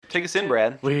Take us in,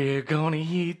 Brad. We're gonna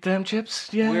eat them chips,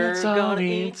 yeah. We're gonna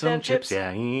eat some them chips.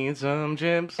 yeah. Eat some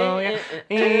chips, oh yeah.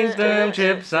 Eat them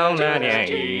chips, oh yeah.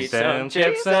 Eat some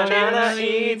chips, oh yeah.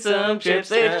 Eat some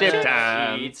chips, it's chip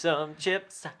time. Eat some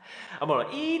chips. I'm gonna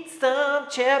eat some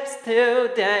chips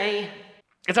today.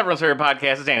 It's Everyone's Favorite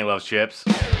Podcast. It's Danny Loves Chips.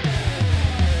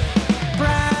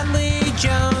 Bradley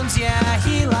Jones, yeah,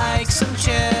 he likes some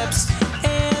chips.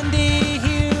 Andy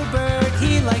Hubert,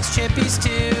 he likes chippies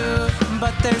too.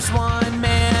 But there's one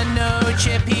man, no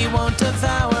chip he won't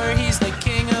devour. He's the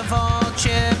king of all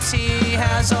chips, he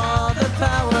has all the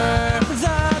power.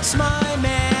 That's my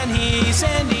man, he's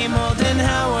Andy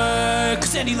Moldenhauer.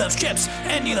 'Cause Andy loves chips,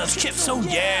 oh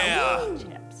yeah.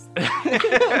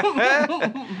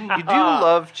 You do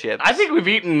love chips. I think we've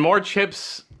eaten more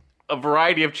chips, a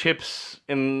variety of chips,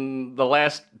 in the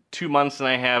last 2 months than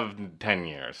I have in 10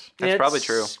 years. That's probably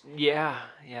true. Yeah,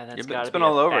 that's It's gotta been be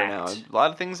all a over fact. now. A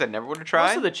lot of things I never would have Most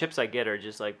tried. of the chips I get are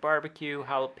just like barbecue,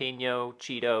 jalapeno,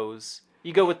 Cheetos.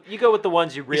 You go with the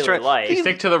ones you really like. He-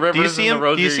 Stick to the rivers Do you see and him? the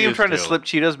roads Do you you're see him used trying to to. slip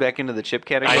Cheetos back into the chip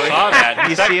category? I saw that.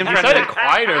 You see him He trying said to it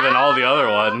quieter than all the other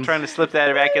ones. trying to slip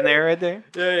that back in there right there?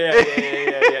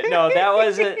 Yeah. No, that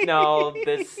wasn't. No,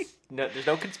 there's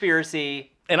no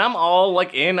conspiracy. And I'm all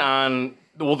like in on.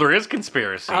 Well, there is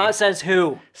conspiracy. Says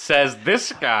who? Says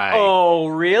this guy. Oh,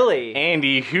 really?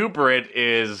 Andy Hubert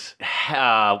is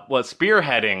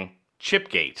spearheading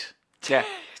Chipgate. Yeah.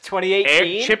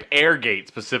 2018. Chip Airgate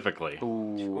specifically.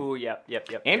 Ooh, yep.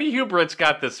 Andy Hubert's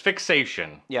got this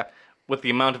fixation Yeah. with the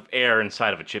amount of air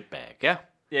inside of a chip bag. Yeah.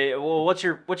 Yeah. Well, what's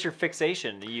your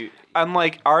fixation? I'm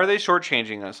like, are they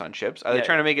shortchanging us on chips? Are they Yeah.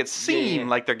 trying to make it seem Yeah.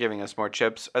 like they're giving us more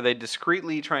chips? Are they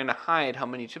discreetly trying to hide how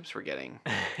many chips we're getting?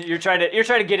 You're trying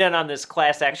to get in on this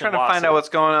class action. Trying to find out what's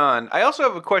going on. I also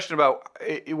have a question about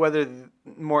whether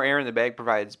more air in the bag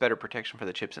provides better protection for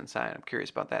the chips inside. I'm curious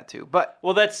about that too. But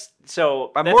Well, that's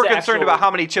so. I'm that's more concerned actual- about how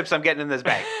many chips I'm getting in this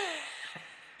bag.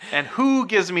 And who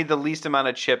gives me the least amount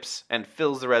of chips and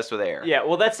fills the rest with air? Yeah,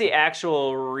 well, that's the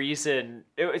actual reason.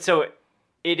 So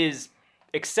it is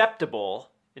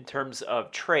acceptable in terms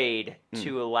of trade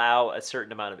to allow a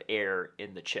certain amount of air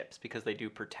in the chips because they do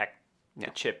protect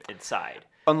the chip inside.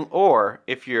 Or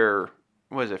if you're,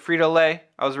 what is it, Frito-Lay?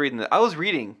 I was reading.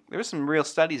 There was some real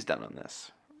studies done on this.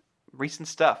 Recent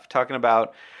stuff talking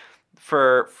about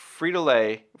for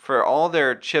Frito-Lay, for all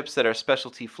their chips that are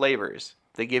specialty flavors,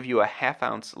 they give you a half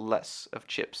ounce less of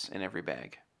chips in every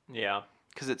bag. Yeah.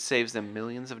 Because it saves them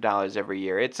millions of dollars every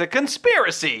year. It's a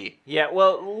conspiracy. Yeah,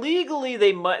 well, legally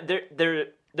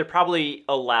they're probably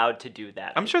allowed to do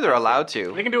that. I'm sure they're allowed They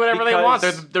to. can do whatever they want.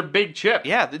 Because- They're big chip.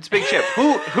 Yeah, it's big chip.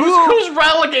 Who's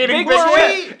relegating Big big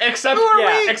chip? chip?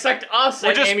 Except us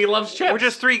and Andy Loves Chips. We're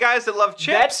just three guys that love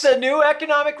chips. That's the new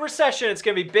economic recession. It's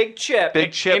going to be big chip.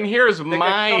 Big chip. And here's gonna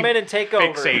my come in and take over.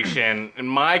 fixation and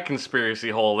my conspiracy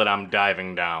hole that I'm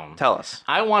diving down. Tell us.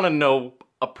 I want to know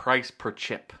a price per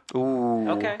chip. Ooh.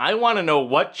 Okay. I want to know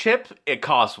what chip it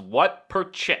costs. What per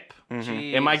chip?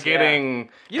 Jeez, Am I yeah. getting?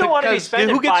 You don't want to be Because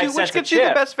spending who gets 5 you, cents which a gets you the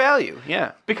chip. best value?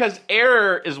 Yeah. Because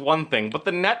air is one thing, but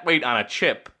the net weight on a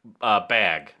chip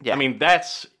bag. Yeah. I mean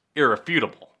that's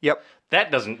irrefutable. Yep.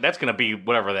 That's going to be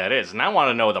whatever that is. And I want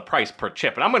to know the price per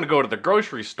chip. And I'm going to go to the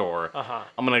grocery store. Uh-huh.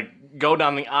 I'm going to go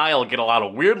down the aisle, get a lot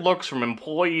of weird looks from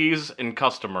employees and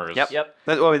customers. Yep.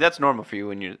 That's normal for you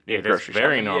when you're It is grocery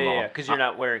very shopping. normal. Yeah, because you're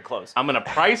not wearing clothes. I'm going to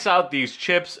price out these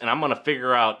chips, and I'm going to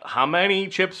figure out how many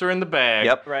chips are in the bag.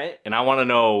 Yep. Right? And I want to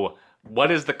know what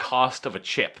is the cost of a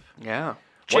chip. Yeah.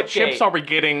 What Chipgate. chips are we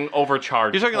getting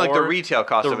overcharged You're talking like the for? retail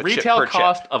cost The of a chip retail per chip.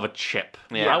 cost of a chip.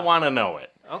 Yeah. I want to know it.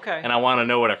 Okay. And I want to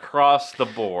know it across the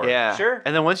board. Yeah. Sure.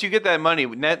 And then once you get that money,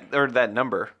 that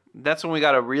number, that's when we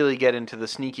got to really get into the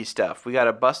sneaky stuff. We got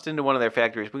to bust into one of their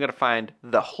factories. We got to find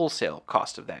the wholesale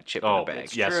cost of that chip in Oh, the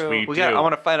bag. yes, true. we do. I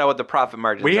want to find out what the profit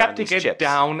margins We are have on to these get chips.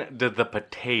 down to the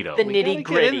potato. The We gotta nitty get in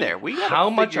gritty. there. We gotta How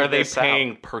much figure are they this out.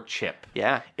 paying per chip?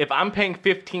 Yeah. If I'm paying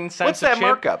 15 cents What's a that chip,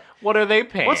 markup? what are they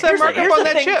paying? What's that markup Here's on the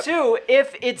that thing chip? too.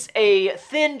 If it's a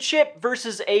thin chip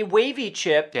versus a wavy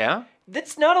chip, Yeah.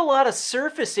 that's not a lot of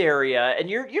surface area, and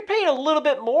you're paying a little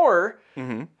bit more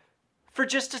Mm-hmm. for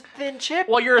just a thin chip.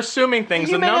 Well, you're assuming things.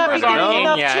 You the may not be numbers aren't getting in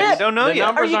enough yet. chip. You don't know the yet.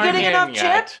 numbers Are you aren't getting in enough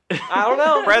yet. I don't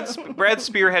know. Brad's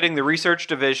spearheading the research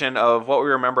division of What We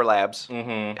Remember Labs,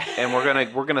 and we're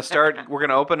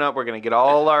gonna open up. We're gonna get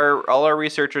all our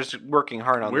researchers working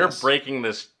hard on We're this. breaking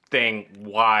this thing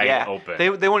wide open.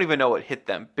 They won't even know what hit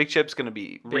them. Big Chip's gonna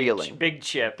be reeling. Big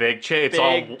chip. Big chip. It's Big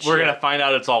all. We're gonna chip. find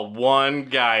out it's all one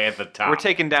guy at the top. We're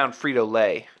taking down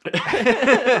Frito-Lay.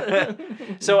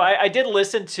 So I did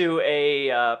listen to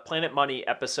a Planet Money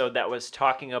episode that was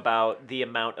talking about the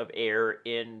amount of air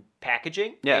in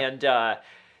packaging. Yeah. And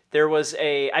there was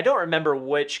I don't remember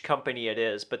which company it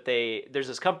is, but there's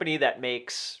this company that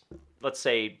makes, let's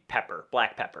say,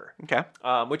 black pepper, Okay.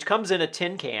 which comes in a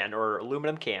tin can or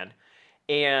aluminum can,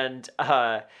 and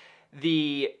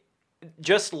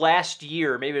just last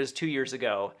year, maybe it was 2 years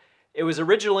ago, it was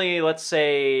originally, let's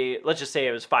just say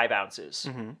it was 5 ounces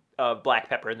of black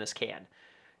pepper in this can.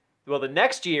 Well, the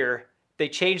next year they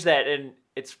changed that, and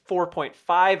it's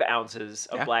 4.5 ounces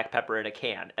of black pepper in a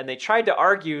can. And they tried to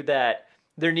argue that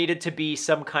there needed to be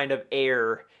some kind of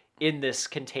air in this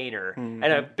container, and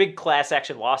a big class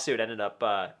action lawsuit ended up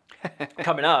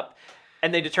coming up.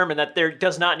 And they determined that there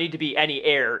does not need to be any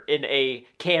air in a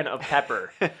can of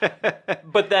pepper.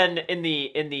 But then in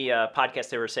the podcast,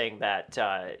 they were saying that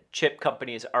chip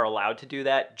companies are allowed to do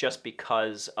that just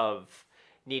because of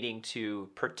needing to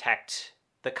protect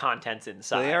the contents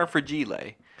inside. They are fragile.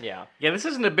 Yeah. Yeah, this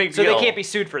isn't a big So deal. they can't be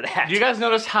sued for that. Do you guys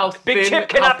notice how Big thin, Chip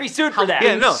cannot be sued for that.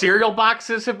 Yeah, no. cereal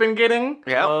boxes have been getting?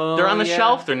 Yeah. They're on the yeah.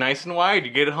 shelf. They're nice and wide.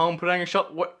 You get it home, put it on your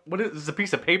shelf. What is this? A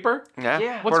piece of paper? Yeah.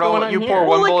 Yeah. What's Pour it all- going on you here? pour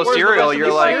one Well, bowl of where's the rest cereal, of you're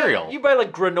the like, cereal? You buy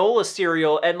like granola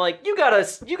cereal, and like you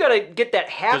gotta get that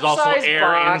half There's also size air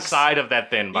box. inside of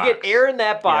that thin You box. get air in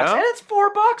that box, Yeah. and it's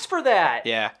 $4 for that.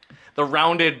 yeah. The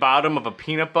rounded bottom of a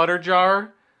peanut butter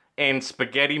jar and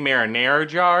spaghetti marinara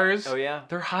jars. Oh, yeah.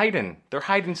 They're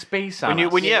hiding space on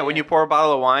When you us. when you pour a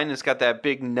bottle of wine, it's got that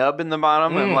big nub in the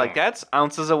bottom. I'm like, that's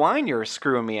ounces of wine you're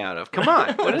screwing me out of. Come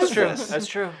on, what is this? That's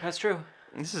true. That's true.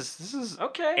 This is.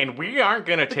 Okay. And we aren't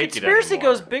gonna take it Conspiracy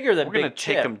anymore. goes bigger than We're gonna Big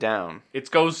take Chip. them down.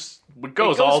 It goes It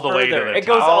goes all the way to further. the It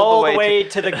goes top. all the way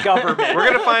to the government. We're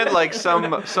gonna find like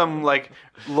some like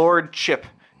Lord Chip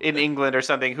in England or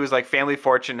something whose like family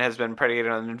fortune has been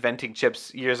predicated on inventing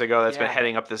chips years ago. That's been Yeah.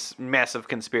 heading up this massive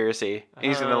conspiracy. And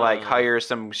he's gonna like hire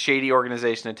some shady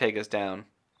organization to take us down.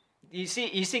 You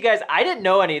see, guys, I didn't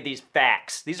know any of these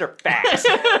facts. These are facts.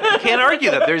 You can't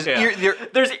argue that. There's Yeah.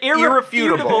 There's Irrefutable.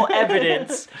 irrefutable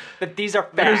evidence that these are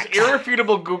There's facts.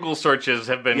 irrefutable Google searches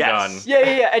have been Yes. done.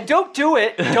 Yeah. And don't do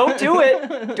it. Don't do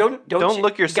it. Don't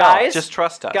look yourself. Guys, Just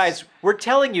trust us. Guys, we're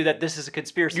telling you that this is a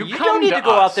conspiracy. You You come don't need to to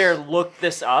go us. out there and look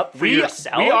this up for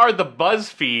yourself. We are the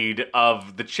BuzzFeed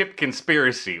of the chip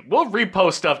conspiracy. We'll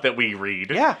repost stuff that we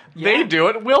read. Yeah. They do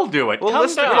it, we'll do it. We'll Come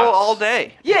listen to to us. all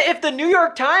day. Yeah, if the New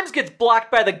York Times gets blocked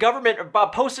by the government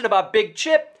about posting about Big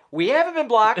Chip, we haven't been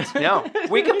blocked. No.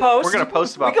 We can post. We're gonna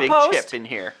post about We can Big post. Chip in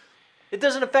here. It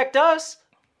doesn't affect us.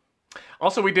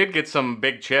 Also, we did get some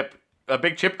Big Chip. A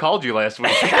Big Chip called you last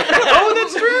week. Oh,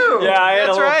 that's true. Yeah, I had That's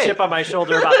a little right. chip on my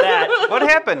shoulder about that. What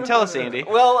happened? Tell us, Andy.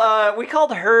 Well, we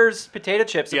called hers potato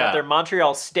chips Yeah. about their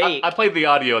Montreal steak. I played the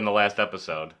audio in the last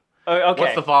episode. Okay.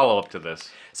 What's the follow-up to this?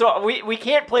 So we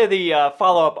can't play the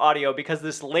follow-up audio because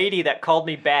this lady that called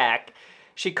me back,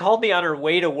 she called me on her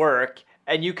way to work,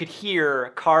 and you could hear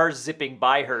cars zipping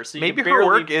by her. So you Maybe could her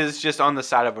barely... work is just on the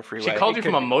side of a freeway. She called you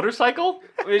from a motorcycle?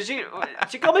 She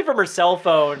called me from her cell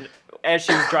phone as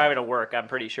she was driving to work, I'm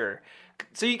pretty sure.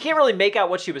 So you can't really make out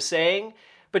what she was saying,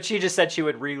 but she just said she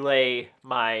would relay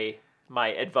my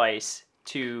advice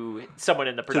to someone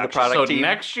in the production. product So team.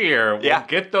 next year, we'll Yeah.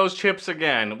 get those chips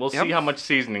again. We'll Yep. see how much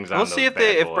seasoning's on We'll those see if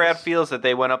bad if boys. Brad feels that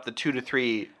they went up the 2 to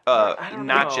 3 don't know.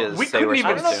 notches. We they couldn't were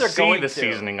even don't know if they're supposed to. see going the to.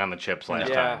 seasoning on the chips last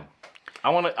Yeah. time. I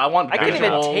want I couldn't even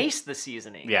visual- taste the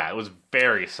seasoning. Yeah, it was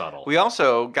very subtle. We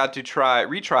also got to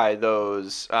retry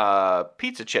those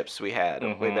pizza chips we had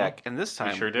way back, and this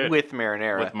time sure did. with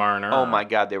marinara. With marinara. Oh my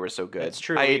god, they were so good. It's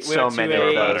true. I We ate so went many to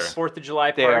of a those. 4th of July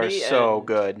They are party. so and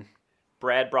good.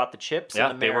 Brad brought the chips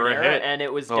Yeah, and the they were a marinara, hit. and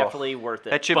it was Oh. definitely worth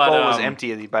it. That chip But, bowl was um,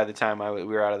 empty by the time we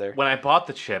were out of there. When I bought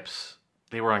the chips,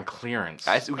 they were on clearance.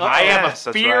 I I have yes, a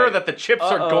that's fear right. that the chips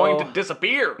are going to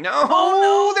disappear. No,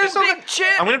 oh, no, there's the so big chip.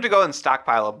 I'm gonna have to go and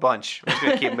stockpile a bunch. I'm just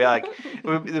gonna keep them. Be like,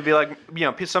 it'll be like, you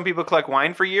know, some people collect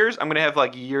wine for years. I'm gonna have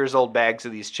like years old bags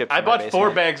of these chips. I in my bought 4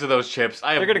 basement. bags of those chips.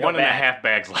 I have They're gonna go 1.5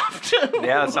 bags left.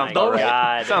 Yeah, that sounds my about right.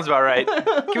 God. Sounds about right.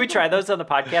 Can we try those on the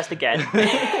podcast again?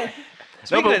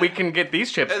 No, but of- we can get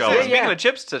these chips So, going. speaking of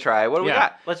chips to try, what do we Yeah.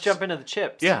 got? Let's jump into the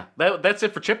chips. Yeah, that's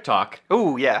it for chip talk.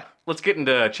 Ooh, yeah. Let's get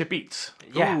into chip eats.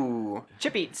 Yeah. Ooh.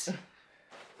 Chip eats.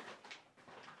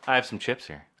 I have some chips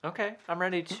here. Okay, I'm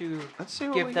ready to Let's see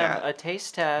what give we them got. a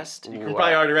taste test. You can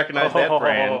probably already recognize that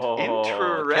brand.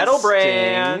 Interesting. Kettle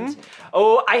brand.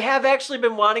 Oh, I have actually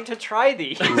been wanting to try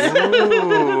these.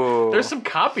 Ooh. There's some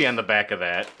copy on the back of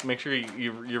that. Make sure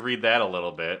you read that a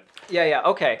little bit. yeah,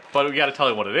 okay. But we got to tell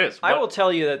you what it is. I What- will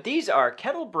tell you that these are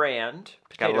Kettle brand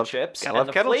potato love- chips, gotta and love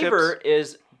the Kettle flavor chips.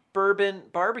 is bourbon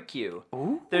barbecue.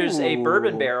 There's a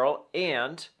bourbon barrel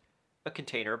and a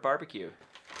container of barbecue.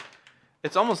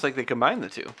 It's almost like they combined the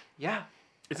two. Yeah.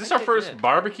 Is this I our think first it did.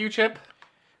 barbecue chip?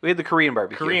 We had the Korean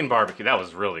barbecue. Korean barbecue. That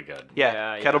was really good.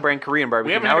 Yeah, Yeah, kettle yeah. brand Korean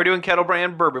barbecue. haven't Now had we're a- doing kettle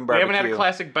brand bourbon We barbecue. haven't had a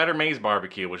classic Better Maize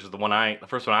barbecue, which is the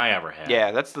first one I ever had.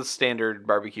 Yeah, that's the standard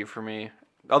barbecue for me.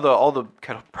 Although all the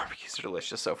kettle barbecues are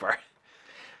delicious so far.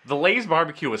 The Lay's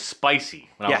barbecue was spicy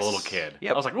when I was a Yes. little kid.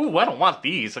 Yep. I was like, ooh, I don't want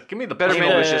these. Like, give me the Better plain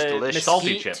Maize was old just delicious.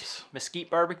 salty chips.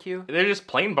 Mesquite barbecue, They're just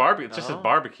plain barbecue. It just says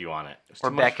barbecue on it. It's Or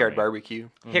too much for backyard me. barbecue.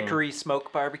 hickory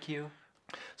smoke barbecue.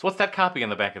 So what's that copy on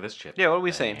the back of this chip? Yeah, what are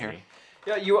we saying here?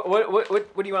 Yeah,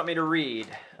 what do you want me to read?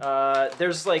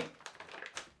 There's like,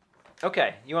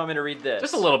 okay, you want me to read this?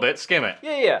 Just a little bit. Skim it.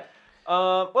 Yeah.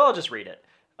 Well, I'll just read it.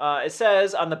 It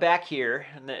says on the back here,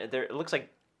 and there it looks like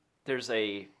there's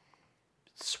a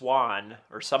swan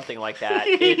or something like that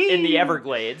in the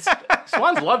Everglades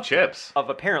Swans love chips. of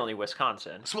apparently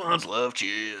Wisconsin. Swans love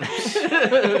chips.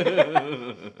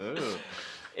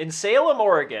 In Salem,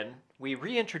 Oregon, we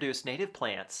reintroduce native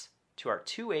plants to our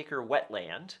 2-acre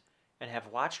wetland and have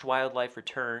watched wildlife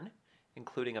return,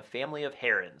 including a family of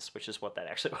herons, which is what that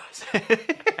actually was.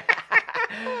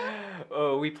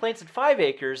 We planted 5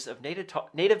 acres of native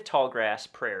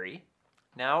tallgrass prairie,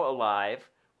 now alive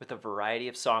with a variety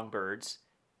of songbirds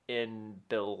in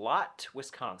Beloit,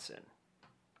 Wisconsin.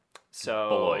 So,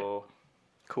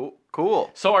 Beloit.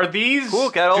 Cool. So are these? Cool,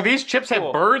 Kettle. Do these chips have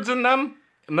Cool. birds in them?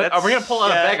 Are we That's- gonna pull out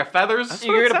yeah. a bag of feathers? That's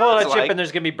you're what it going to pull out a sounds chip like. and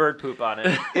there's going to be bird poop on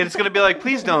it. It's going to be like,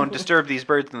 please don't disturb these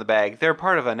birds in the bag. They're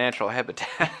part of a natural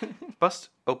habitat. Bust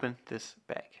open this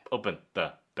bag. Open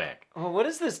the bag. Well, what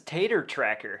is this tater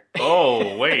tracker?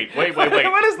 Oh wait. What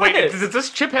is Wait, this? does this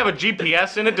chip have a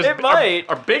GPS in it? Does, It might.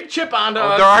 Are Big Chip onto Oh,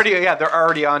 us? they're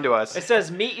already onto us. It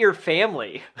says meet your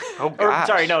family. Oh, Or, gosh.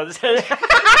 sorry, no. This says,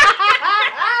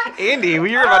 Andy,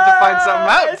 we were about to find something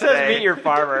out it says today. meet your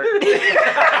farmer.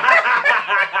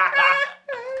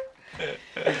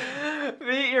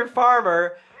 Meet your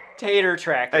farmer, tater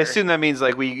tracker. I assume that means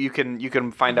like you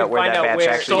can find out where find that out batch where-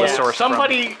 actually So is sourced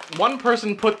somebody, one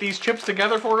person put these chips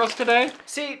together for us today.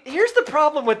 See, here's the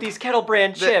problem with these Kettle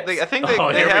brand from. chips. I think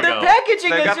Oh, they here we have go. Their packaging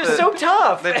They've is got just the- so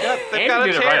tough. They've Andy got a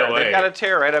did it tear. right away. They've got a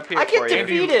tear right up here I get for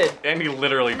you. defeated. Andy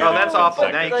literally did Oh, it that's in 1 awful.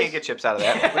 Now second. you can't get chips out of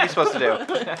that. What are you supposed to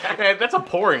do? Man, that's a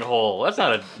pouring hole. That's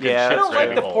not a good Yeah, chip I don't like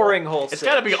scraping the hole. pouring hole. It's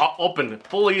got to be open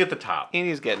fully at the top.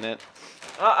 Andy's getting it.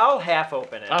 I'll half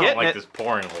open it. I don't Getting like it. this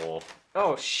pouring hole.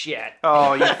 Oh shit,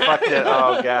 Oh, you fucked it.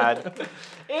 Oh, God.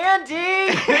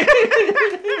 Andy!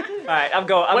 All right, I'm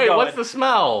going. Wait, what's the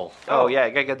smell? Oh, yeah,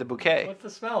 you gotta get the bouquet. What's the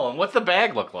smell? And what's the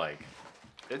bag look like?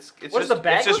 It's What just, does the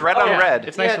bag it's just look red like? on Oh, yeah. red.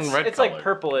 It's nice and red It's like colored.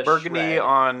 purplish. Burgundy red.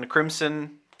 on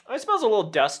crimson. Oh, it smells a little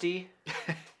dusty.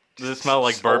 Does it smell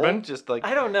like Soul, bourbon? Just like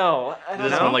I don't know. I don't Does it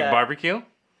know smell like that. barbecue?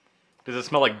 Does it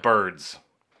smell like birds?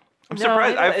 I'm No,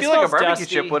 surprised. it I feel like a smells barbecue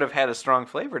dusty. chip would have had a strong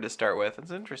flavor to start with. It's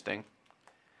interesting.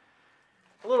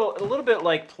 A little bit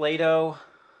like Play-Doh.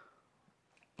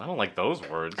 I don't like those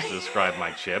words to describe my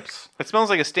chips. It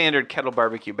smells like a standard kettle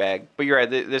barbecue bag, but you're right.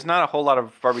 There's not a whole lot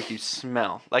of barbecue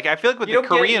smell. Like I feel like with You the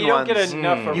don't Korean get, you don't ones, get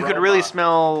enough you could aroma. really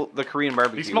smell the Korean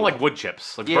barbecue. These smell like wood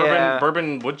chips, like Yeah.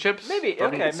 bourbon wood chips. Maybe I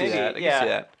can okay, see maybe that. I can yeah, see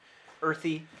that.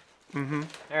 earthy. Mm-hmm.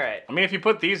 All right. I mean, if you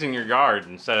put these in your yard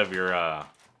instead of your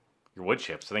wood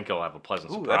chips, I think you'll have a pleasant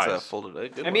Ooh, surprise. that's a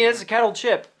folded. Good I mean, it's a kettle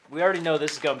chip. We already know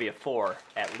this is gonna be a 4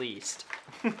 at least.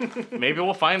 Maybe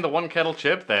we'll find the one kettle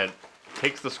chip that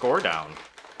takes the score down.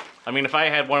 I mean, if I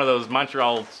had one of those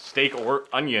Montreal steak or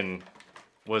onion,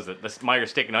 was it the Meyer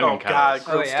steak and onion Oh God, kettles?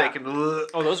 grilled yeah. steak and ugh.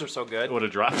 Oh, those are so It good. would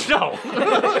have dropped. No.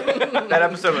 That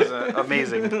episode was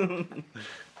amazing.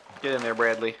 Get in there,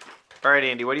 Bradley. All right,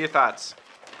 Andy, what are your thoughts?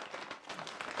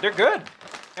 They're good.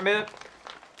 I mean,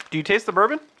 Do you taste the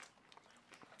bourbon?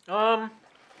 I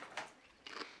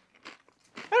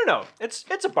don't know. It's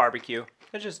a barbecue.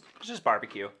 It's just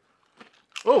barbecue.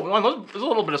 Oh, well, there's a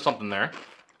little bit of something there.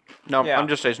 No, Yeah. I'm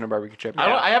just tasting a barbecue chip.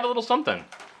 I have a little something.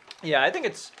 Yeah, I think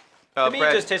it's. To me,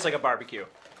 Brad, it just tastes like a barbecue.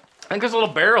 I think there's a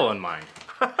little barrel in mine.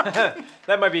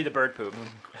 That might be the bird poop.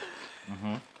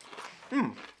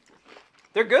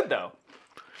 They're good though.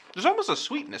 there's almost a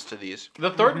sweetness to these.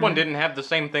 The third one didn't have the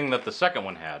same thing that the second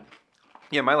one had.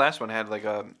 Yeah, my last one had like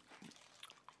a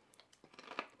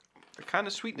kind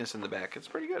of sweetness in the back. It's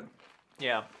pretty good.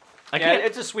 Yeah. I Yeah, can't-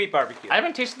 it's a sweet barbecue. I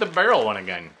haven't tasted the barrel one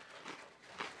again.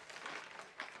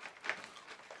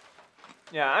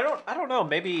 Yeah, I don't know.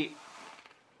 Maybe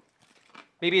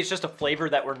it's just a flavor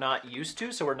that we're not used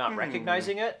to, so we're not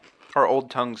recognizing it. Our old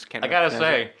tongues can't. I gotta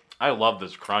say, I love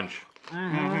this crunch.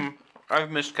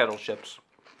 I've missed kettle chips.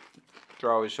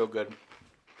 They're always so good.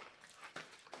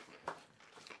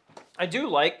 I do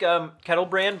like Kettle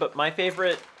brand, but my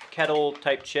favorite Kettle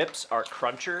type chips are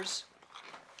Crunchers.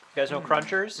 You guys know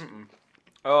Crunchers?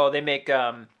 Oh, they make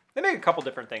a couple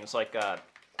different things. Like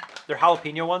Their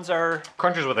jalapeno ones are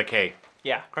Crunchers with a K.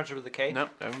 Crunchers with a K. Nope,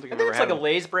 I don't think I I've think ever it's had like a them.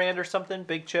 Lay's brand or something.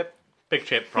 Big chip. Big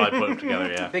Chip probably put them together,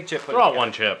 yeah. Big chip. put They're all together.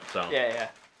 one chip, so. Yeah.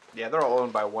 Yeah, they're all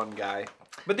owned by one guy.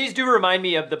 But these do remind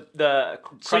me of the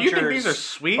So you think Crunchers these are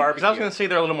sweet? Because I was barbecue. going to say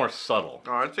they're a little more subtle.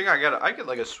 Oh, I think I get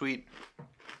like a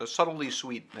subtly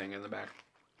sweet thing in the back.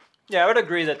 Yeah, I would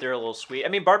agree that they're a little sweet. I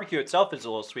mean, barbecue itself is a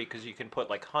little sweet because you can put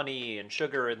like honey and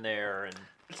sugar in there, and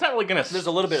It's not really going to There's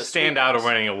a little bit of stand out or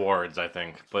sweetness. winning awards, I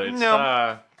think. But it's,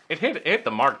 No. it hit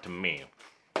the mark to me.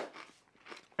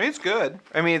 It's good.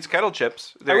 I mean, it's kettle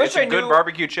chips. wish It's a I good knew-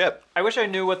 barbecue chip, I wish I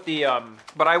knew what the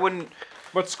but I wouldn't.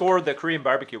 what score the Korean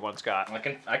barbecue ones got,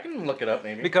 I can look it up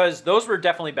maybe. because those were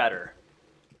definitely better.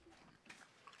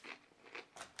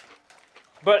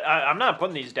 But I'm not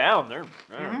putting these down. They're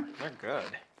good.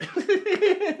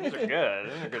 These are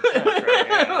good. These are good chips right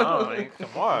here. Oh, eat some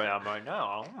more of them right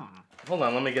now. Hold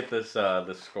on, let me get this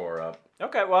this score up.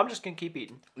 Okay, well I'm just gonna keep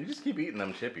eating. You just keep eating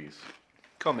them chippies.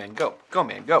 Go man, go. Go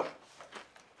man, go.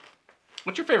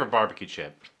 What's your favorite barbecue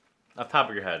chip? Off the top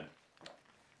of your head.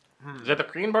 Is that the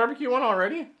Korean barbecue one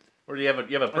already? Or do you have a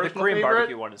The personal Korean favorite?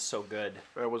 barbecue one is so good.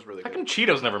 That was really How good. come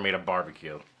Cheetos never made a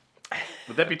barbecue?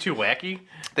 Would that be too wacky?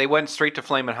 They went straight to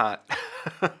flaming hot.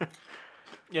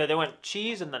 Yeah, they went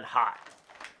cheese and then hot.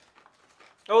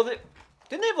 Oh, didn't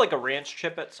they have like a ranch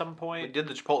chip at some We point? did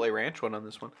the Chipotle Ranch one on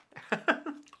this one.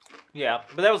 Yeah,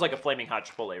 but that was like a flaming hot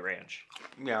Chipotle ranch.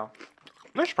 Yeah.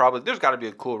 There's got to be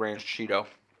a cool ranch Cheeto.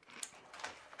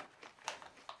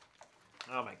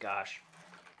 Oh my gosh.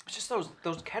 It's just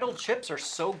those kettle chips are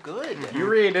so good. You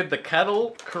rated the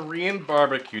Kettle Korean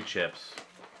barbecue chips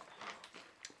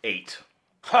 8.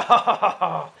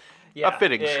 Yeah, A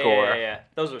fitting yeah, score. Yeah.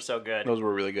 Those are so good. Those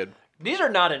were really good. These are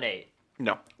not an 8.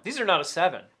 No. These are not a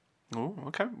 7. Oh,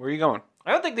 okay. Where are you going?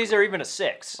 I don't think these are even a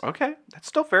 6. Okay, that's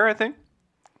still fair, I think.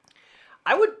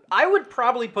 I would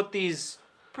probably put these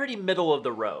pretty middle of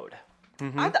the road.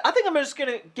 I think I'm just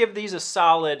gonna give these a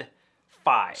solid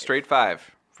 5. Straight 5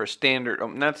 for standard.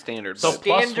 Not standard. So but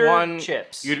plus Standard 1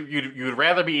 chips. You'd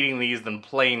rather be eating these than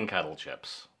plain kettle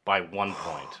chips by 1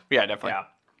 point. yeah, definitely. Yeah.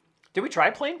 Did we try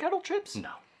plain kettle chips?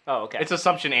 No. Oh, okay. It's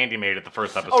assumption Andy made at the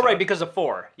first episode. Oh, right, because of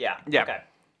 4. Yeah. Yeah. Okay.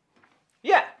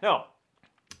 Yeah. No.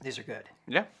 These are good,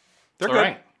 Yeah, they're All good.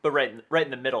 right. but right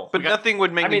in the middle. But nothing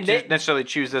would make I mean, me they- necessarily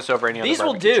choose this over any other. These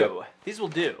will barbecue do. These will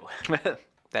do. chip.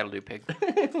 That'll do, pig.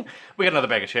 We got another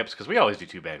bag of chips because we always do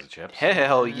 2 bags of chips.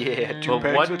 Hell yeah! Two But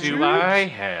bags what of do chips. I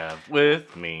have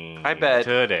with me I bet-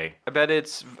 today? I bet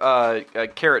it's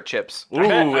carrot chips. Ooh,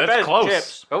 that's close.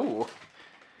 Chips. Oh.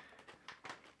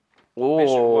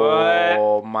 What?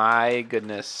 Oh my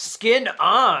goodness! Skin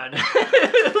on.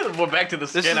 We're back to the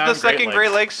skin This is on the second Lakes.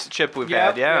 Great Lakes chip we've Yep,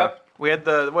 had. Yeah, yep. we had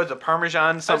the what's it,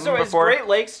 Parmesan something So is before. Great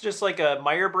Lakes just like a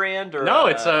Meyer brand or? No,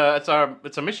 it's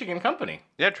a Michigan company.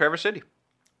 Yeah, Traverse City.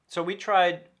 So we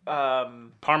tried.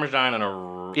 Parmesan and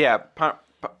a Yeah, I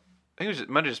think it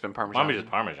might have just been Parmesan. Maybe just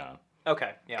Parmesan.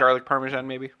 Okay. Yeah. Garlic Parmesan,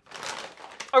 maybe.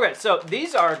 Okay, so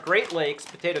these are Great Lakes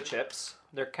potato chips.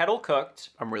 They're kettle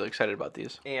cooked, I'm really excited about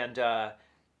these. and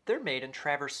they're made in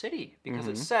Traverse City because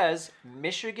Mm-hmm. it says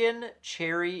Michigan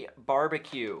Cherry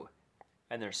Barbecue,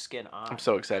 and they're skin on. I'm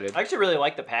so excited. I actually really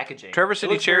like the packaging. Traverse It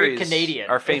City looks very cherries Canadian.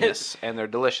 are famous and they're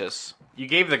delicious. You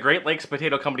gave the Great Lakes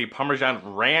Potato Company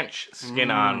Parmesan Ranch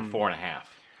skin on 4.5.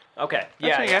 Okay,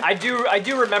 That's yeah, okay. I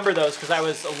do remember those because I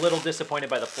was a little disappointed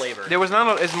by the flavor. There was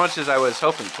not as much as I was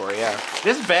hoping for. Yeah.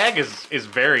 This bag is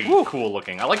very cool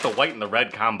looking. I like the white and the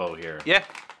red combo here. Yeah.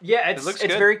 Yeah, it's looks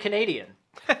it's good. very Canadian.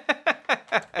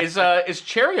 Is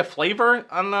cherry a flavor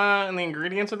on in the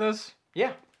ingredients of this?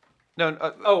 Yeah. No.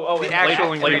 Oh, the and actual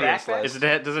flavor. ingredients Flavor. list.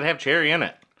 Does it have cherry in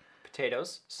it?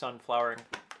 Potatoes, sunflower,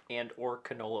 and or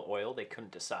canola oil. They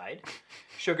couldn't decide.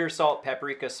 Sugar, salt,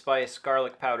 paprika, spice,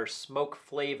 garlic powder, smoke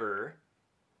flavor.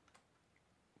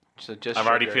 So just I'm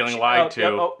already sugar. feeling lied to.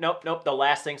 Yep, oh, nope. The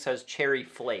last thing says cherry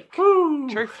flake.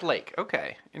 Cherry flake.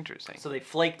 Okay, interesting. So they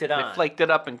flaked it They on. flaked it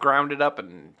up and ground it up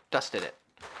and dusted it.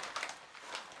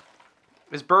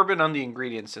 Is bourbon on the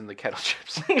ingredients in the kettle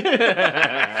chips?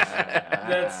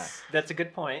 That's a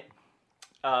good point.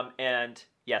 And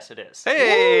yes, it is.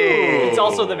 Hey! It's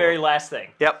also the very last thing.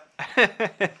 Yep.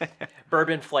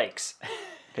 Bourbon flakes.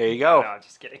 There you No, go. I'm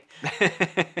just kidding.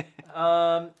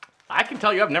 I can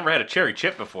tell you, I've never had a cherry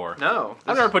chip before. No.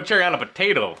 I've never put cherry on a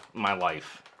potato in my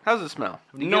life. How's it smell?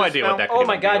 Do you No get a idea smell? what that could Oh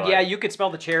my even be god, like. yeah, you could smell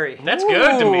the cherry. That's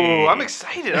good to me. Ooh, I'm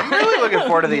excited. I'm really looking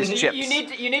forward to these You- chips.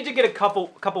 You need to get a couple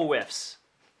whiffs,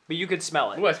 but you could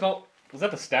smell it. Ooh, I smell. Was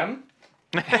that the stem?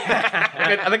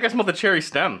 I think I smelled the cherry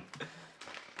stem.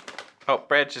 Oh,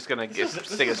 Brad's just gonna is-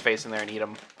 stick his face in there and eat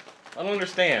them. I don't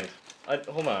understand.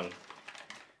 Hold on.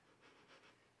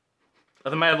 I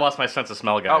might have lost my sense of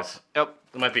smell, guys. Oh, yep.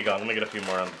 It might be gone. Let me get a few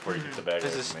more on before you get the bag.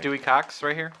 This away is from me. Dewey Cox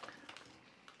right here.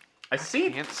 I see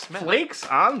Can't smell. flakes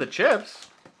on the chips.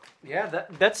 Yeah,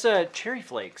 that's cherry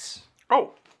flakes.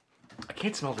 Oh. I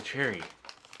can't smell the cherry.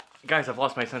 Guys, I've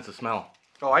lost my sense of smell.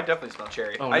 Oh, I definitely smell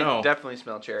cherry. Oh, no. I definitely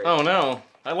smell cherry. Oh no,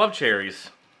 I love cherries,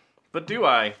 but do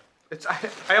I? It's.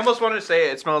 I almost wanted to say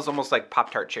it smells almost like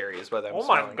Pop-Tart cherry is what I'm Oh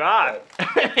my smelling. God. I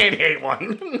hate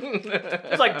one.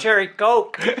 It's like cherry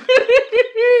Coke.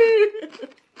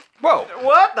 Whoa.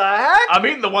 What the heck? I'm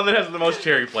eating the one that has the most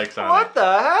cherry flakes on What it.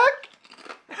 the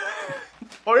heck?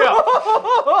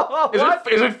 Oh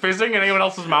yeah. Is it fizzing in anyone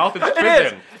else's mouth? It's It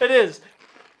fizzing. is. It is.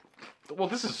 Well,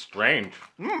 this is strange.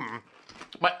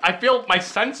 I feel my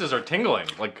senses are tingling.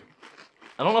 Like,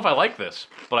 I don't know if I like this,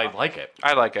 but I like it.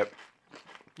 I like it.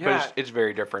 Yeah. But it's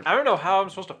very different. I don't know how I'm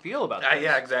supposed to feel about this.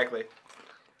 Yeah, exactly.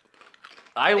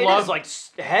 I It love is like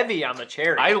heavy on the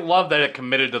cherry. I love that it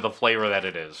committed to the flavor that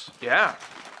it is. Yeah.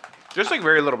 Just like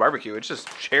very little barbecue. It's just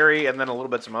cherry and then a little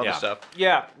bit some other Yeah. stuff.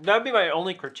 Yeah, that'd be my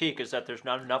only critique is that there's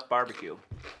not enough barbecue.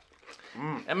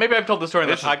 And maybe I've told this story in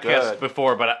the This is podcast good.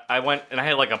 before, but I went and I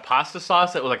had like a pasta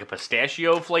sauce that was like a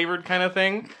pistachio flavored kind of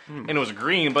thing, and it was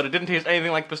green, but it didn't taste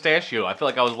anything like pistachio. I feel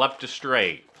like I was left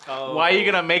astray. Oh. Why are you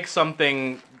gonna make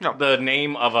something No. the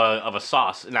name of a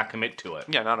sauce and not commit to it?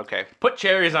 Yeah, not okay. Put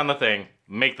cherries on the thing,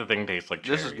 make the thing taste like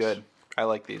cherries. This is good. I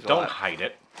like these a Don't lot. hide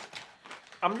it.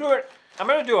 I'm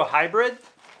gonna do a hybrid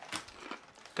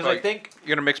because I think You're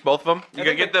going to mix both of them? You think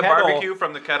going to get the the kettle- barbecue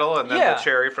from the kettle and then Yeah. the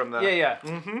cherry from the... yeah.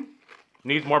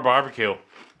 Needs more barbecue,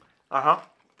 Uh-huh.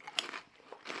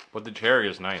 but the cherry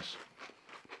is nice.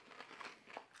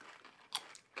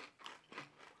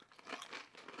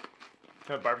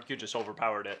 Barbecue just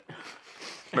overpowered it.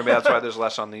 Maybe that's why there's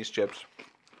less on these chips.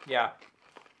 Yeah,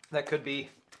 that could be.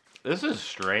 This is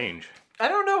strange. I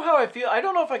don't know how I feel. I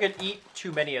don't know if I could eat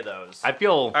too many of those. I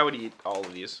feel I would eat all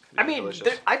of these. I These are mean,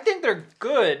 delicious. I think they're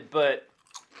good, but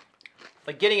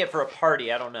like getting it for a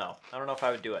party, I don't know. I don't know if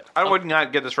I would do it. I would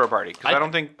not get this for a party because I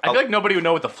don't think... I feel like nobody would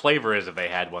know what the flavor is if they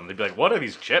had one. They'd be like, "What are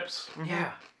these chips?"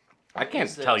 Yeah. I can't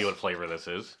is tell this? you what flavor this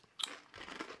is.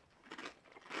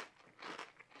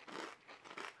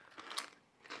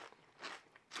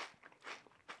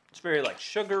 It's very like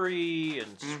sugary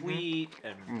and sweet,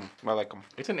 and I like them.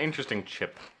 It's an interesting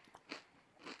chip.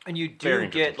 you Very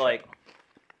do get interesting like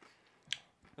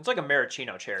it's like a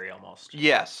maraschino cherry almost.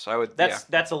 Yes, I would...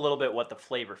 That's a little bit what the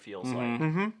flavor feels like.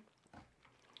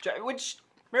 Mm-hmm. Which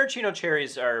maraschino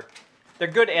cherries are, they're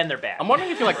good and they're bad. I'm wondering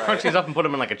if you like crunch these up and put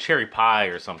them in like a cherry pie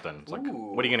or something. It's like,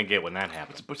 Ooh. what are you gonna get when that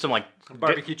happens? Put some like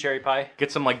Barbecue cherry pie.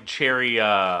 Get some like cherry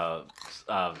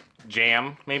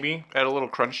jam maybe. Add a little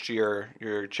crunch to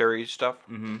your cherry stuff.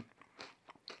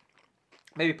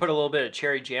 Maybe put a little bit of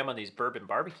cherry jam on these bourbon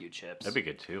barbecue chips. That'd be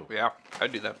good too. Yeah,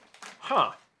 I'd do that.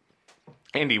 Huh.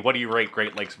 Andy, what do you rate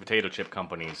Great Lakes Potato Chip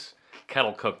Company's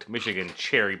kettle cooked Michigan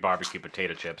cherry barbecue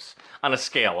potato chips on a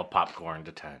scale of popcorn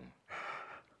to 10?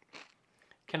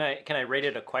 Can I rate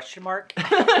it a question mark? You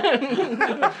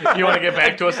want to get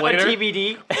back to us A later?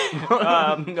 TBD. You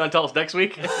want to tell us next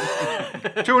week?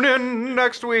 Tune in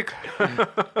next week.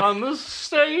 On the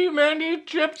same Andy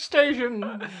Chip Station.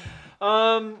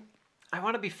 I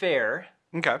want to be fair.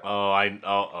 Okay.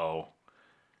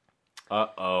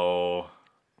 Uh-oh.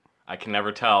 I can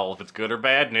never tell if it's good or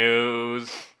bad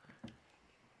news.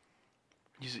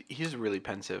 He's really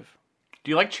pensive.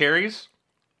 Do you like cherries?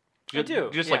 I do,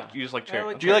 You just yeah. like I cherries.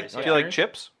 like Do you like Cherries, do you like cherries?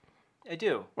 chips? I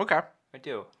do. Okay. I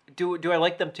do. Do I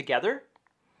like them together?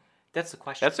 That's the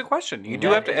question. That's the question. You do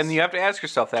That have to, and is- you have to ask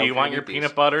yourself that. Do you if want eat your these.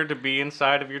 peanut butter to be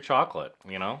inside of your chocolate?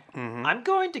 You know, I'm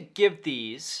going to give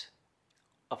these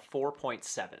a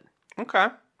 4.7. Okay.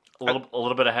 a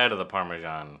little bit ahead of the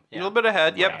Parmesan. A little bit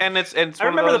ahead. Yep. Right. And it's I one of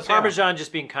remember those, the Parmesan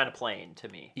just being kind of plain to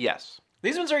me. Yeah. Yes.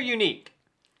 These ones are unique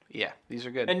Yeah. These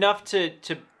are good. enough to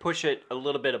push it a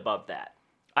little bit above that.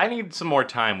 I need some more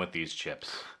time with these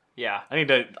chips. Yeah. I need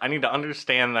to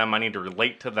understand them. I need to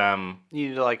relate to them. you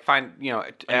need to like find I need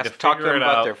talk to figure them it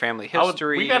about out. their family I would-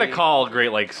 history. We gotta call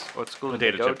Great Lakes What school did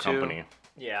they Potato go Chip to? Company.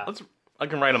 Yeah. I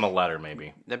can write them a letter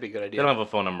maybe. That'd be a good They idea. don't have a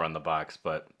phone number on the box,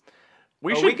 but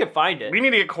we We could find it. We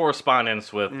need to get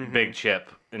correspondence with Mm-hmm. Big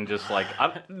Chip and just like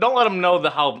don't let them know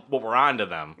what we're on to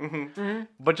them, Mm-hmm.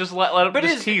 but just let them But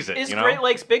just tease it. is you know? Great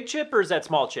Lakes big chip or is that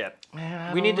small chip? Man,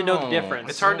 I We need to don't know the difference.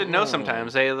 It's hard to know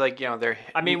sometimes. They they're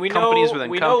I mean, we companies know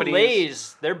within we companies. know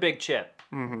Lay's, they're big chip.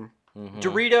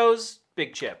 Doritos,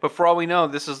 big chip. But for all we know,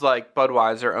 this is like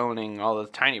Budweiser owning all the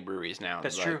tiny breweries now.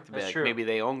 That's Like, true, to be that's like, true. Maybe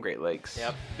they own Great Lakes.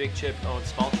 Yep, big chip owns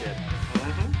small chip.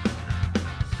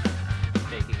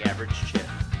 Making average chip.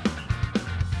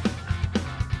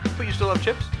 But you still have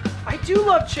chips? I do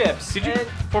love chips. Did you and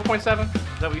 4.7? Is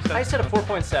that what you said? I said a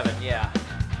 4.7. Yeah.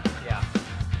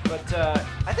 But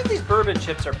I think these bourbon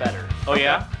chips are better. Oh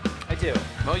yeah. I do.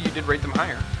 Well, you did rate them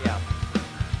higher. Yeah.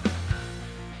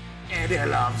 And he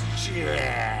loves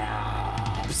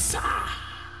chips.